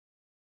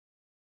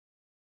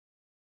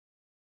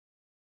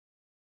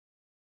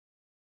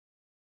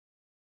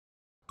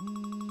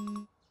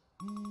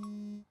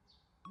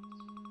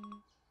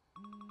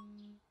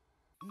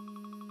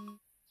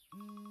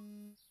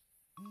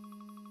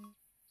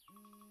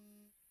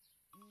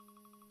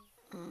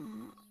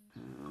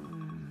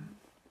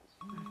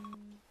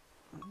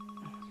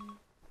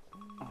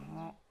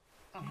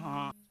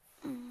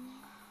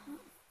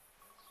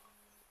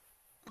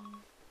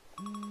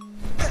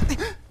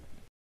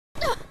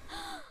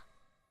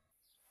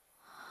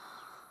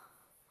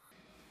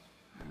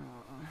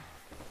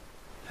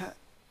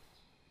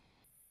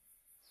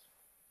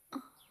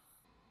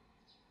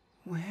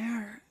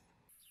Where?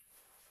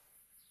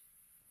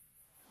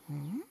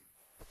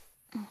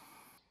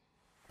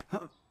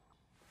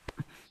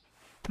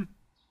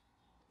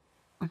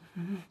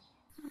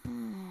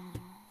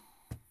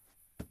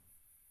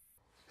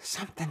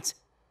 Something's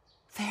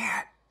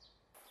there.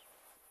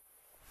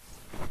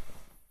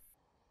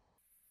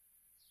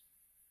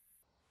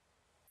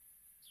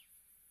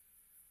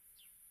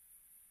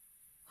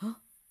 Huh?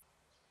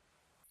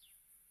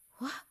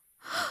 What?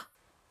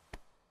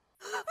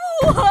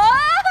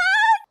 What?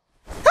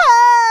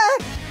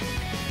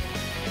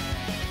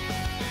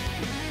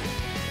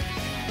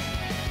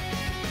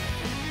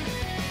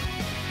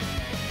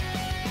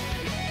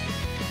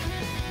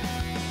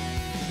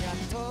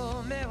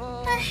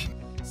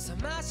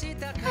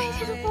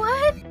 I did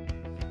what?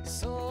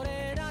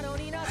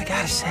 I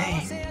gotta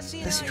say,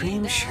 this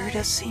dream sure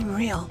does seem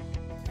real.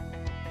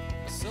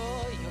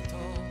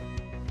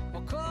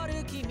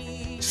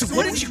 So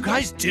what did you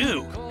guys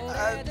do?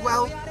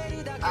 Well,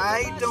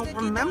 I don't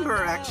remember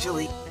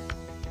actually.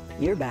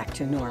 You're back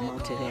to normal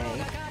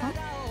today. Huh?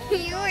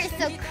 You were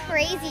so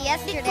crazy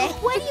yesterday.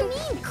 What do you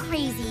mean,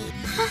 crazy?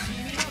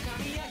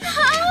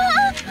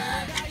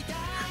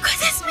 Could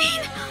this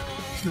mean?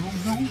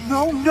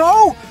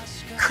 No!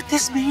 Could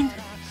this mean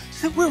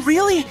that we're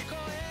really...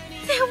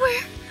 That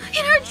we're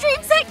in our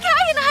dreams, that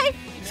guy and I...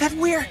 That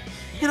we're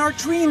in our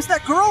dreams,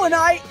 that girl and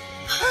I...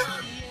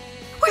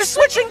 We're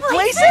switching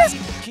places?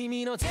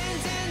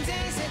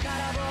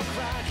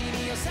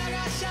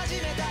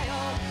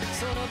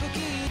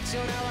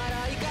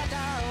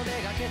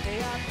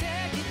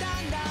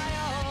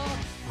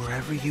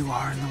 Wherever you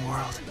are in the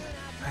world,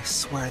 I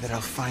swear that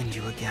I'll find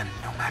you again,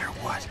 no matter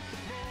what.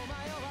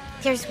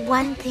 There's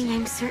one thing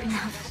I'm certain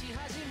of.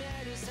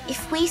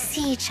 If we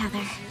see each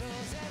other,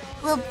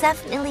 we'll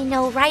definitely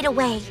know right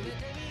away.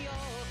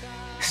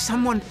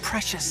 Someone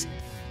precious.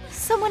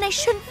 Someone I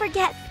shouldn't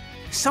forget.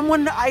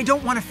 Someone I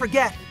don't want to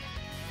forget.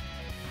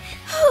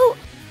 Who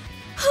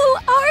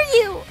are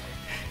you?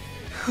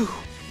 Who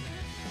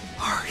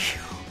are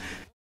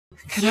you?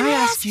 Can I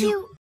ask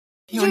you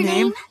your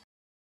name?